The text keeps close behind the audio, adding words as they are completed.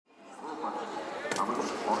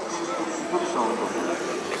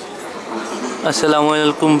আসসালামু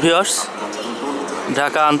আলাইকুম ভিউয়ার্স,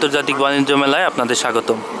 ঢাকা আন্তর্জাতিক বাণিজ্য মেলায় আপনাদের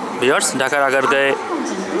স্বাগতম। ভিউয়ার্স, ঢাকার আগারগাঁয়ে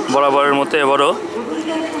বরাবরের মতো এবারও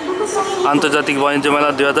আন্তর্জাতিক বাণিজ্য মেলা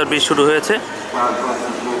 2020 শুরু হয়েছে।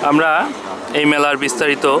 আমরা এই মেলার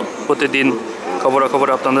বিস্তারিত প্রতিদিন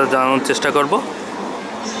খবরাখবর আপনাদের জানানোর চেষ্টা করব।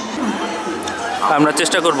 আমরা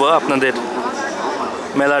চেষ্টা করব আপনাদের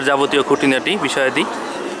মেলার যাবতীয় খুঁটিনাটি বিষয়াদি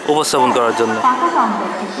উপস্থাপন করার জন্য।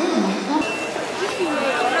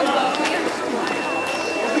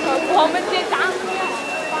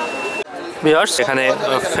 ভিউয়ার্স, এখানে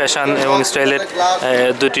ফ্যাশন এবং স্টাইলের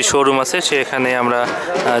দুটি শোরুম আছে, সেখানে আমরা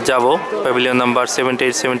যাব। Pavilion number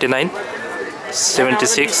 78, 79,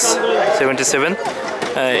 76, 77।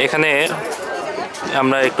 এখানে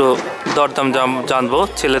আমরা একটু দরদাম জানবো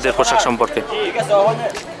ছেলেদের পোশাক সম্পর্কে।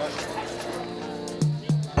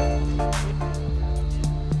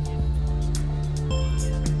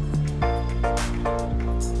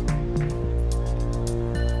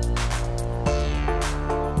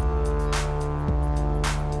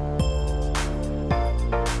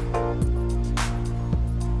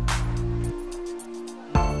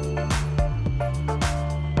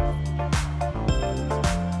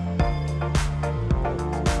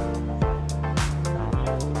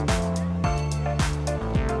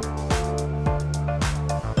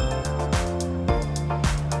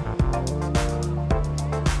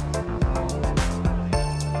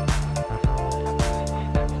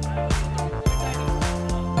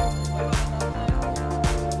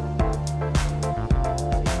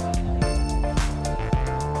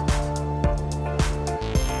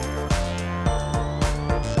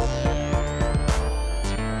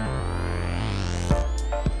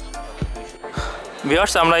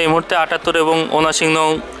 ভিউয়ার্স, আমরা এই মুহূর্তে 78 এবং 79 নং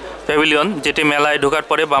প্যাভিলিয়ন, যেটি মেলায় ঢোকার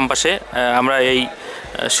পরে বাম পাশে, আমরা এই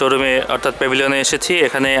শোরুমে অর্থাৎ প্যাভিলিয়নে এসেছি।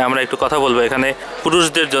 এখানে আমরা একটু কথা বলবো। এখানে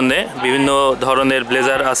পুরুষদের জন্য বিভিন্ন ধরনের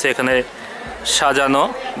ব্লেজার আছে এখানে সাজানো।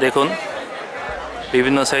 দেখুন,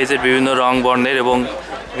 বিভিন্ন সাইজের, বিভিন্ন রং বর্ণের এবং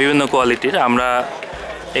বিভিন্ন কোয়ালিটির। আমরা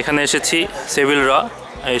এখানে এসেছি সেভিল র,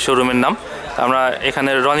 এই শোরুমের নাম। আমরা এখানে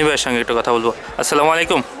রনি ভাইয়ের সঙ্গে একটু কথা বলবো। আসসালামু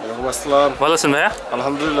আলাইকুম। ভালো আছেন ভাইয়া?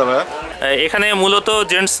 আলহামদুলিল্লাহ ভাইয়া। এখানে মূলত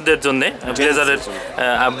জেন্টসদের জন্য ব্লেজারের,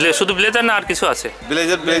 শুধু ব্লেজার না আর কিছু আছে?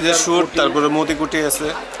 ব্লেজার শুট, তারপরে মোতি কুটি আছে।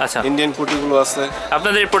 আচ্ছা, ইন্ডিয়ান কুটিগুলো আছে।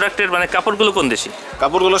 আপনাদের এই প্রোডাক্টের মানে কাপড়গুলো কোন দেশি?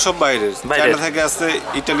 কাপড়গুলো সব বাইরের, চায়না থেকে আছে,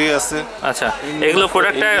 ইতালি আছে। আচ্ছা, এগুলো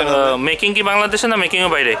প্রোডাক্টটা মেকিং কি বাংলাদেশে না মেকিংও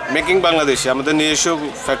বাইরে? মেকিং বাংলাদেশে। আমাদের নিজস্ব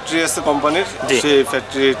ফ্যাক্টরি আছে কোম্পানির, সেই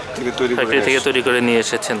ফ্যাক্টরি থেকে তৈরি করে নিয়ে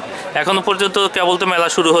এসেছেন। এখনো পর্যন্ত কেবল তো মেলা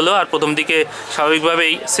শুরু হলো, আর প্রথম দিকে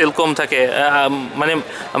স্বাভাবিকভাবেই সেল কম থাকে। মানে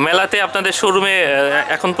মেলাতে আপনাদের শোরুমে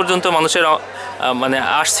এখন পর্যন্ত মানুষের মানে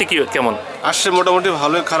আসছে কি কেমন? আসছে মোটামুটি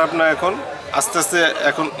ভালোই, খারাপ না। এখন আস্তে আস্তে,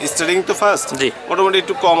 এখন স্টার্টিং তো ফার্স্ট, জি, মোটামুটি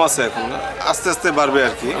একটু কম আছে। এখন আস্তে আস্তে বাড়বে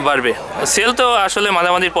আর কি। বাড়বে। সেল তো আসলে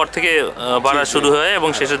মাঝামাঝির পর থেকে বাড়া শুরু হয় এবং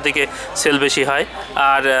শেষের দিকে সেল বেশি হয়।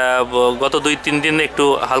 আর গত 2-3 দিন একটু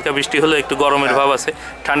হালকা বৃষ্টি হলো, একটু গরমের ভাব আছে।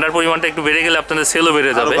 ঠান্ডার পরিমাণটা একটু বেড়ে গেলে আপনাদের সেলও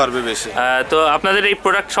বেড়ে যাবে, বাড়বে বেশি। তো আপনাদের এই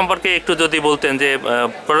প্রোডাক্ট সম্পর্কে একটু যদি বলতেন যে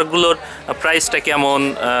প্রোডাক্টগুলোর প্রাইসটা কেমন,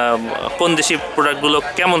 কোন দেশি প্রোডাক্টগুলো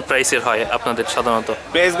কেমন প্রাইসের হয় আপনাদের সাধারণত?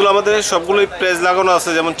 প্রাইসগুলো আমাদের সবগুলোই প্রাইস লাগানো আছে,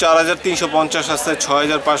 যেমন 4350 আছে,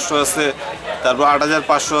 6500 আছে, তারপর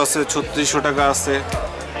 8500 আছে, 3600 টাকা আছে।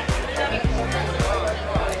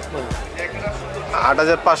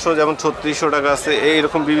 8500 যেমন 3600 টাকা আছে।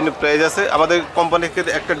 এইরকম বিভিন্ন প্রাইস আছে। আমাদের কোম্পানির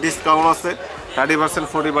ক্ষেত্রে একটা ডিসকাউন্ট আছে, 30%,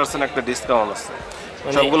 40% একটা ডিসকাউন্ট আছে।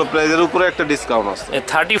 সবগুলো প্রাইজের উপরে একটা ডিসকাউন্ট আছে।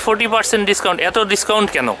 30-40% ডিসকাউন্ট? এত ডিসকাউন্ট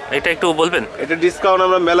কেন, এটা একটু বলবেন? এটা ডিসকাউন্ট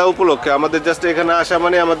আমরা মেলা উপলক্ষে, আমাদের জাস্ট এখানে আসা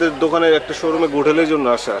মানে আমাদের দোকানের একটা শোরুমে হোটেলের জন্য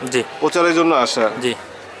আসা, জি, প্রচারের জন্য আসা, জি,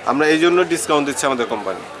 আমরা এই জন্য ডিসকাউন্ট দিচ্ছি আমাদের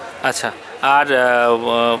কোম্পানি। আচ্ছা, আর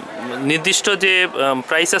নির্দিষ্ট যে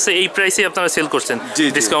প্রাইস আছে এই প্রাইসে আপনারা সেল করছেন? জি,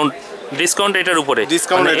 ডিসকাউন্ট এটার উপরে?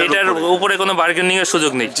 এটার উপরে কোনো বার্গেনিং এর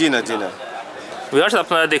সুযোগ নেই? জি না, জি না। ভিউয়ার্স,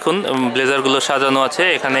 আপনারা দেখুন ব্লেজারগুলো সাজানো আছে।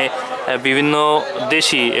 এখানে বিভিন্ন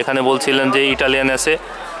দেশি, এখানে বলছিলেন যে ইটালিয়ান আছে,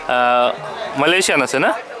 মালয়েশিয়ান আছে না,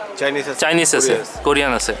 চাইনিজ আছে,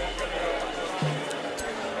 কোরিয়ান আছে।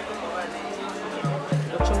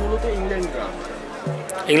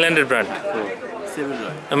 ইংল্যান্ডের ব্র্যান্ড।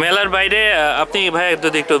 মেলার বাইরে আপনি ভাই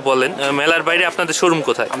যদি একটু বলেন, মেলার বাইরে আপনাদের শোরুম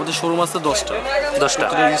কোথায়? আমাদের শোরুম আছে 10টা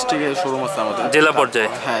ডিস্ট্রিক্টে শোরুম আছে আমাদের, জেলা পর্যায়ে।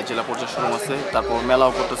 হ্যাঁ, জেলা পর্যায়ে শোরুম আছে। তারপর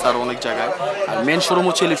মেলাও করতেছে আর অনেক জায়গায়। আর মেন শোরুম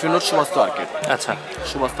হচ্ছে এলিফ্যান্ট সুবাস্ত আর্কেড। আচ্ছা,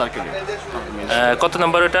 সুবাস্ত আর্কেড। কত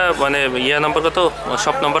নাম্বার ওটা, মানে নাম্বার কত,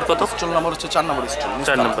 শপ নাম্বার কত? স্টল নাম্বার হচ্ছে 4 নম্বর স্টল,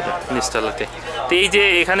 4 নম্বরে নিচতলাতে। তো এই যে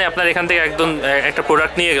এখানে আপনার এখান থেকে একদম একটা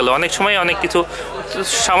প্রোডাক্ট নিয়ে গেল, অনেক সময় অনেক কিছু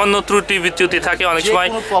সামান্য ত্রুটি বিচ্যুতি থাকে, অনেক সময়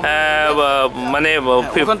মানে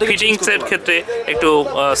ফিটিংসের ক্ষেত্রে একটু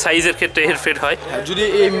সাইজের ক্ষেত্রে হেরফের হয়। যদি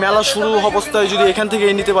এই মেলা শুরু অবস্থায় যদি এখান থেকে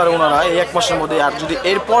নিতে পারে ওনারা এই 1 মাসের মধ্যে, আর যদি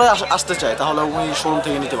এরপরে আসতে চায় তাহলে উনি শোরুম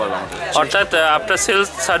থেকে নিতে পারবে আমাদের। অর্থাৎ আপনার সেলস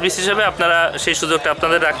সার্ভিস হিসেবে আপনারা সেই সুযোগটা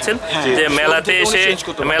আপনাদের রাখছেন যে মেলাতে এসে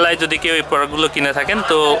মেলায় যদি কেউ এই প্রোডাক্টগুলো কিনে থাকেন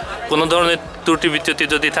তো কোনো ধরনের ত্রুটি বিচ্যুতি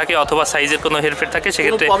যদি থাকে অথবা সাইজের কোনো হেরফের থাকে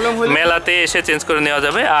সেক্ষেত্রে মেলাতে এসে চেঞ্জ করে নেওয়া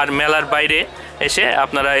যাবে। আর মেলার বাইরে এসে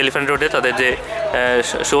আপনারা এলিফ্যান্ট রোডে তাদের যে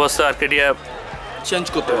সুবস্ত আর্কেডিয়া চেঞ্জ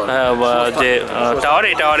করতে পারবেন যে টাওয়ার,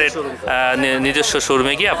 এই টাওয়ারের নিজস্ব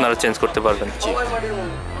শোরুমে গিয়ে আপনারা চেঞ্জ করতে পারবেন।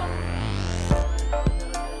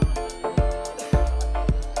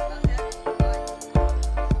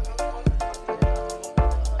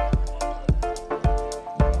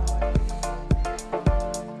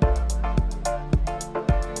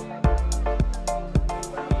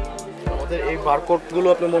 এই বারকোডগুলো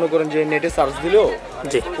আপনি মনে করেন যে নেটে সার্চ দিলেও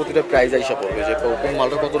জি প্রতিটা প্রাইস আইসা পড়বে যে কোন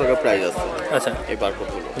মালটা কত টাকা প্রাইস আছে। আচ্ছা, এই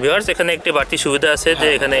বারকোডগুলো ভিউয়ার্স এখানে একটি বাড়তি সুবিধা আছে যে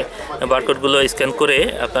এখানে বারকোডগুলো স্ক্যান করে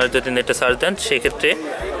আপনারা যদি নেটে সার্চ দেন সেক্ষেত্রে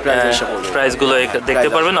প্রাইসগুলো দেখতে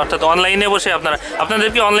পারবেন। অর্থাৎ অনলাইনে বসে আপনাদের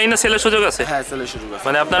কি অনলাইনে সেলের সুযোগ আছে? হ্যাঁ, সেলের সুযোগ আছে।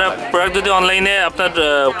 মানে আপনারা প্রোডাক্ট যদি অনলাইনে আপনার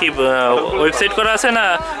কি ওয়েবসাইট করা আছে না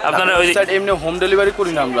আপনারা ওই ওয়েবসাইট এমনি হোম ডেলিভারি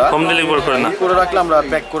করি না আমরা, হোম ডেলিভারি করেন না? করে রাখলে আমরা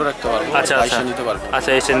প্যাক করে রাখতে পারবো। আচ্ছা আচ্ছা, নিতে পারবো।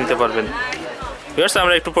 আচ্ছা এসে নিতে পারবেন। ভিউয়ার্স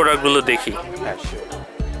আমরা একটু প্রোডাক্টগুলো দেখি।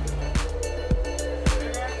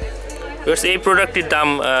 ভিউয়ার্স এই প্রোডাক্টটির দাম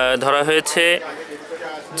ধরা হয়েছে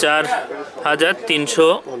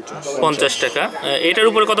 4,350 টাকা। এটার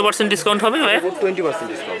উপরে কত পার্সেন্ট ডিসকাউন্ট হবে ভাই?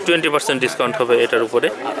 20% ডিসকাউন্ট হবে এটার উপরে।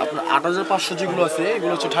 আপনার 8,500 যেগুলো আছে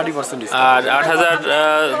এগুলো হচ্ছে 30% ডিসকাউন্ট। আর 8,000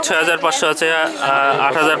 6,500 আছে,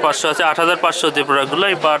 8,500 আছে। 8,500 যে প্রোডাক্টগুলো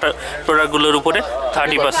এই প্রোডাক্টগুলোর উপরে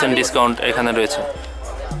 30% ডিসকাউন্ট এখানে রয়েছে।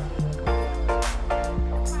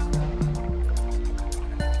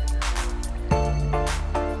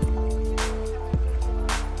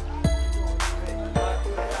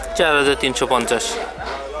 $4,350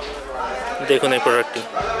 দেখুন এই প্রোডাক্টটি।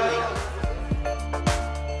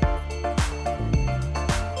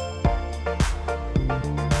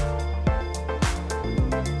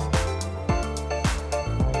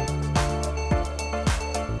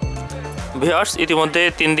 ভিউয়ার্স ইতিমধ্যে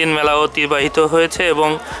 3 দিন মেলা অতিবাহিত হয়েছে এবং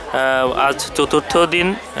আজ চতুর্থ দিন।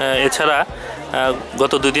 এছাড়া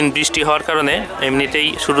গত 2 দিন বৃষ্টি হওয়ার কারণে এমনিতেই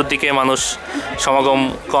শুরুর দিকে মানুষ সমাগম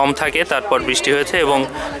কম থাকে, তারপর বৃষ্টি হয়েছে এবং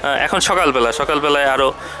এখন সকালবেলায় আরও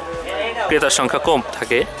ক্রেতার সংখ্যা কম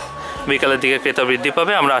থাকে। বিকালের দিকে ক্রেতা বৃদ্ধি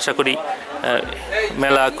পাবে। আমরা আশা করি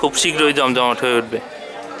মেলা খুব শীঘ্রই জমজমাট হয়ে উঠবে।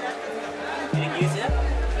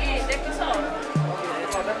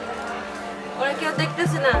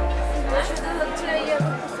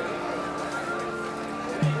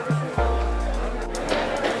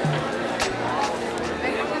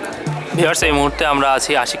 ভিউয়ার্স এই মুহূর্তে আমরা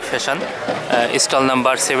আছি আশিক ফ্যাশন স্টল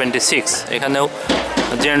নাম্বার 76। এখানেও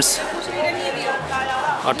জেন্টস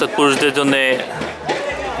অর্থাৎ পুরুষদের জন্য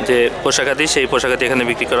যে পোশাকাদি সেই পোশাকাদি এখানে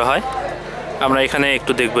বিক্রি করা হয়। আমরা এখানে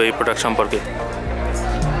একটু দেখব এই প্রোডাক্ট সম্পর্কে।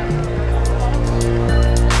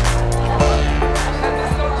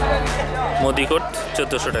 মোদিকোট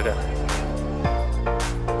 1400 টাকা।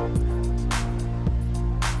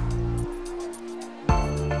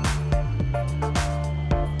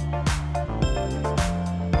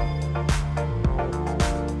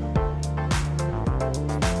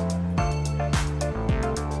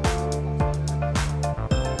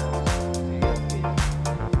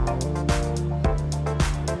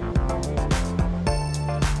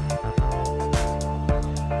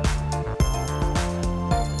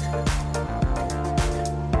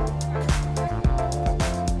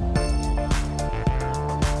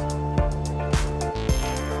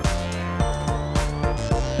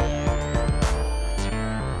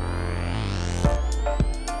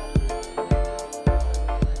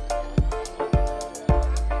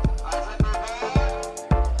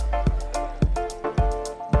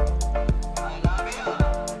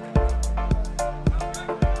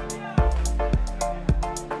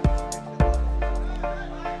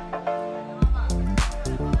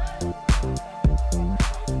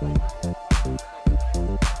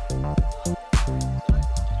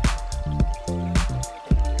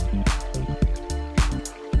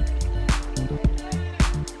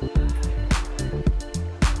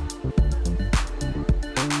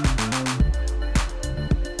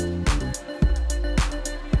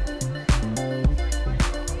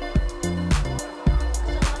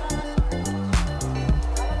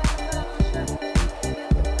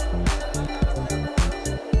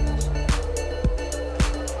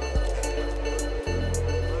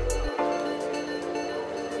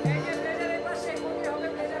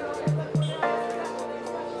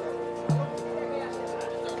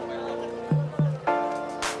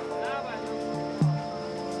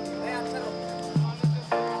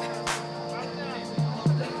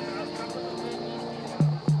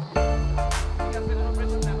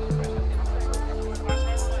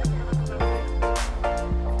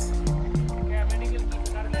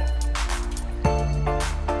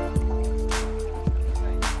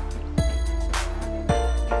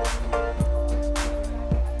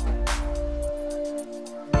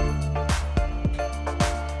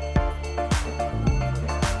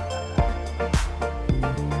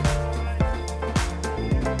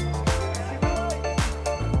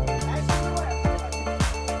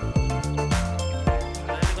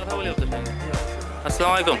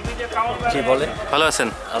 আসসালামু আলাইকুম। জি বলেন। ভালো আছেন?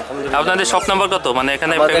 আলহামদুলিল্লাহ। আপনাদের শপ নাম্বার কত, মানে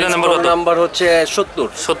এখানে আমাদের প্যাভিলিয়ন নাম্বার কত? নাম্বার হচ্ছে 70।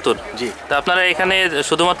 70। জি। তা আপনারা এখানে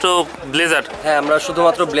শুধুমাত্র ব্লেজার? হ্যাঁ, আমরা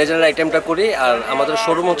শুধুমাত্র ব্লেজারের আইটেমটা করি। আর আমাদের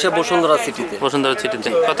শোরুম হচ্ছে বসুন্ধরা সিটিতে। বসুন্ধরা সিটিতে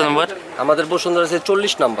কত নম্বর? আমাদের বসুন্ধরা সিটি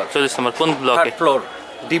 40 নাম্বার। 40 নম্বর। কোন ব্লকে? Third floor,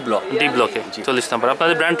 D block. D ব্লকে 40 নম্বর।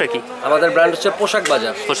 আপনাদের ব্র্যান্ডটা কি? আমাদের ব্র্যান্ড হচ্ছে পোশাক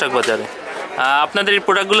বাজার। পোশাক বাজারে। আপনাদের এই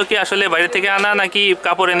প্রোডাক্টগুলো কি আসলে বাইরে থেকে আনা নাকি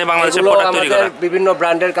কাপড় এনে বাংলাদেশে এগুলো প্রোডাক্ট তৈরি করা? আমাদের বিভিন্ন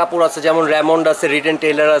ব্র্যান্ডের কাপড় আছে, যেমন রেমন্ড আছে, রিটেন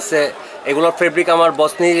টেইলার আছে। এগুলোর ফেব্রিক আমার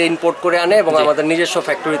বসনি ইম্পোর্ট করে আনে এবং আমাদের নিজস্ব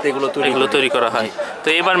ফ্যাক্টরিতে এগুলো তৈরি করা হয়। তো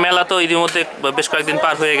এবার মেলা তো ইতিমধ্যে বেশ কয়েকদিন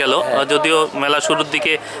পার হয়ে গেল, যদিও মেলা শুরুর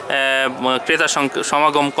দিকে ক্রেতা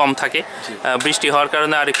সমাগম কম থাকে, বৃষ্টি হওয়ার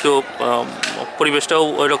কারণে আর একটু পরিবেশটাও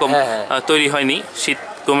ওই রকম তৈরি হয়নি। শীত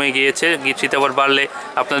কমে গিয়েছে, শীত আবার বাড়লে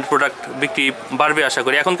আপনাদের প্রোডাক্ট বিক্রি বাড়বে আশা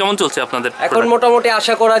করি। এখন কেমন চলছে আপনাদের? এখন মোটামুটি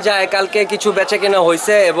আশা করা যায়। কালকে কিছু বেচা কেনা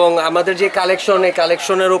হয়েছে এবং আমাদের যে কালেকশন, এই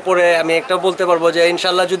কালেকশনের উপরে আমি একটা বলতে পারবো যে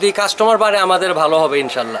ইনশাল্লাহ যদি কাস্টমার বাড়ে আমাদের ভালো হবে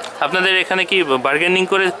ইনশাল্লাহ। আপনাদের এখানে কি বার্গেনিং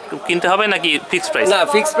করে কিনতে হবে নাকি ফিক্সড প্রাইস? না,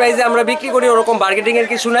 ফিক্সড প্রাইসে আমরা বিক্রি করি, ওরকম বার্গেনিং এর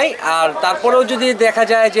কিছু নাই। আর তারপরেও যদি দেখা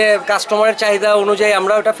যায় যে কাস্টমারের চাহিদা অনুযায়ী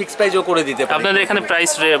আমরা ওটা ফিক্সড প্রাইসও করে দিতে পারি। আপনাদের এখানে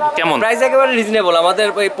প্রাইস কেমন? প্রাইস একেবারে রিজনেবল। আমাদের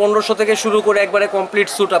ওই 1500 থেকে শুরু করে একবারে কমপ্লিট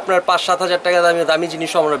স্যুট আপনার 5-7 হাজার টাকা দামি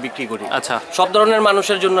জিনিসও আমরা বিক্রি করি। আচ্ছা, সব ধরনের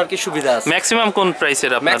মানুষের জন্য আর কি সুবিধা আছে। ম্যাক্সিমাম কোন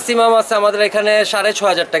প্রাইসের আপনার? ম্যাক্সিমাম আছে আমাদের এখানে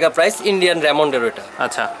 6500 টাকা প্রাইস, ইন্ডিয়ান রেমন্ডের ওটা।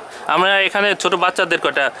 আচ্ছা, আমরা এখানে ছোট বাচ্চাদের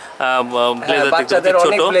কটা ব্লেজার বাচ্চাদের দেখতে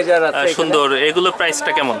অনেক ছোট ব্লেজার আছে সুন্দর। এগুলো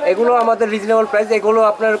প্রাইসটা কেমন? এগুলো আমাদের রিজনেবল প্রাইস। এগুলো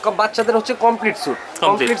আপনার বাচ্চাদের হচ্ছে কমপ্লিট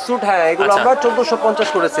স্যুট। হ্যাঁ, এগুলো আমরা 1450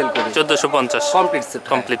 করে সেল করি। 1450 কমপ্লিট সেট।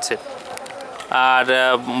 Complete set. আর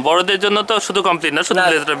বড়দের জন্য তো শুধু কমপ্লিট না, শুধু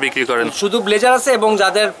ব্লেজারটা বিক্রি করেন? শুধু ব্লেজার আছে এবং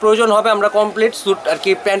যাদের প্রয়োজন হবে আমরা কমপ্লিট স্যুট আর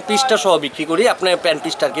কি প্যান্ট পিসটা সহ বিক্রি করি। আপনার প্যান্ট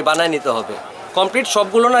পিসটা আর কি বানায় নিতে হবে। কমপ্লিট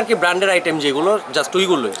সবগুলো না আর কি ব্র্যান্ডের আইটেম যেগুলো, জাস্ট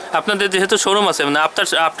ওইগুলোই। আপনাদের যেহেতু শোরুম আছে, মানে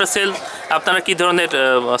আফটার সেল আপনারা কি ধরনের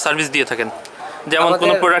সার্ভিস দিয়ে থাকেন? যেমন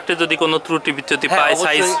কোনো প্রোডাক্টে যদি কোনো ত্রুটি বিচ্যুতি পায়,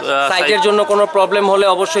 সাইজের জন্য কোনো প্রবলেম হলে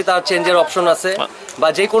অবশ্যই তার চেঞ্জের অপশন আছে, বা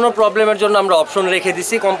যে কোনো প্রবলেমের জন্য আমরা অপশন রেখে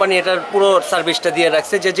দিছি। কোম্পানি এটার পুরো সার্ভিসটা দিয়ে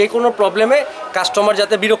রাখছে যে কোনো প্রবলেমে কাস্টমার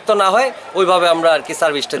যাতে বিরক্ত না হয় ওইভাবে আমরা আর কি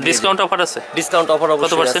সার্ভিসটা দিই। ডিসকাউন্ট অফার আছে? ডিসকাউন্ট অফার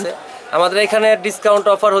অবশ্যই আছে। আমাদের এখানে ডিসকাউন্ট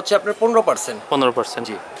অফার হচ্ছে আপনার 15%। 15%।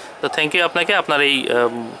 জি। তো থ্যাংক ইউ আপনাকে। আপনার এই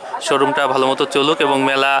শোরুমটা ভালো মতো চলুক এবং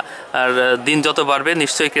মেলা আর দিন যত বাড়বে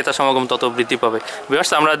নিশ্চয়ই ক্রেতা সমাগম তত বৃদ্ধি পাবে।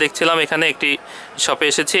 ভিউয়ার্স, আমরা দেখছিলাম এখানে একটি শপে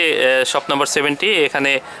এসেছি, শপ নাম্বার 70।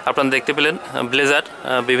 এখানে আপনারা দেখতে পেলেন ব্লেজার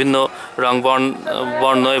বিভিন্ন রং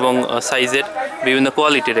বর্ণ এবং সাইজের বিভিন্ন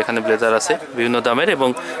কোয়ালিটির এখানে ব্লেজার আছে, বিভিন্ন দামের, এবং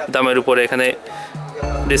দামের উপরে এখানে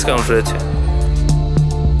ডিসকাউন্ট রয়েছে।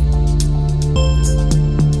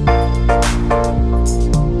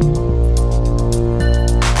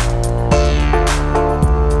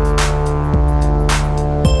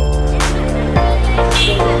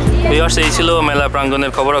 ভিউয়ার্স, এই ছিল মেলা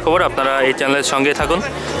প্রাঙ্গণের খবরাখবর। আপনারা এই চ্যানেলের সঙ্গে থাকুন।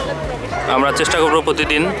 আমরা চেষ্টা করব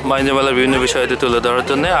প্রতিদিন বাণিজ্য মেলার বিভিন্ন বিষয়টি তুলে ধরার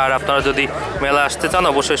জন্য। আর আপনারা যদি মেলা আসতে চান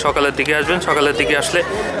অবশ্যই সকালের দিকে আসবেন। সকালের দিকে আসলে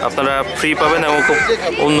আপনারা ফ্রি পাবেন এবং খুব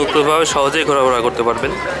উন্মুক্তভাবে সহজেই ঘোরাফেরা করতে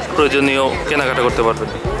পারবেন, প্রয়োজনীয় কেনাকাটা করতে পারবেন।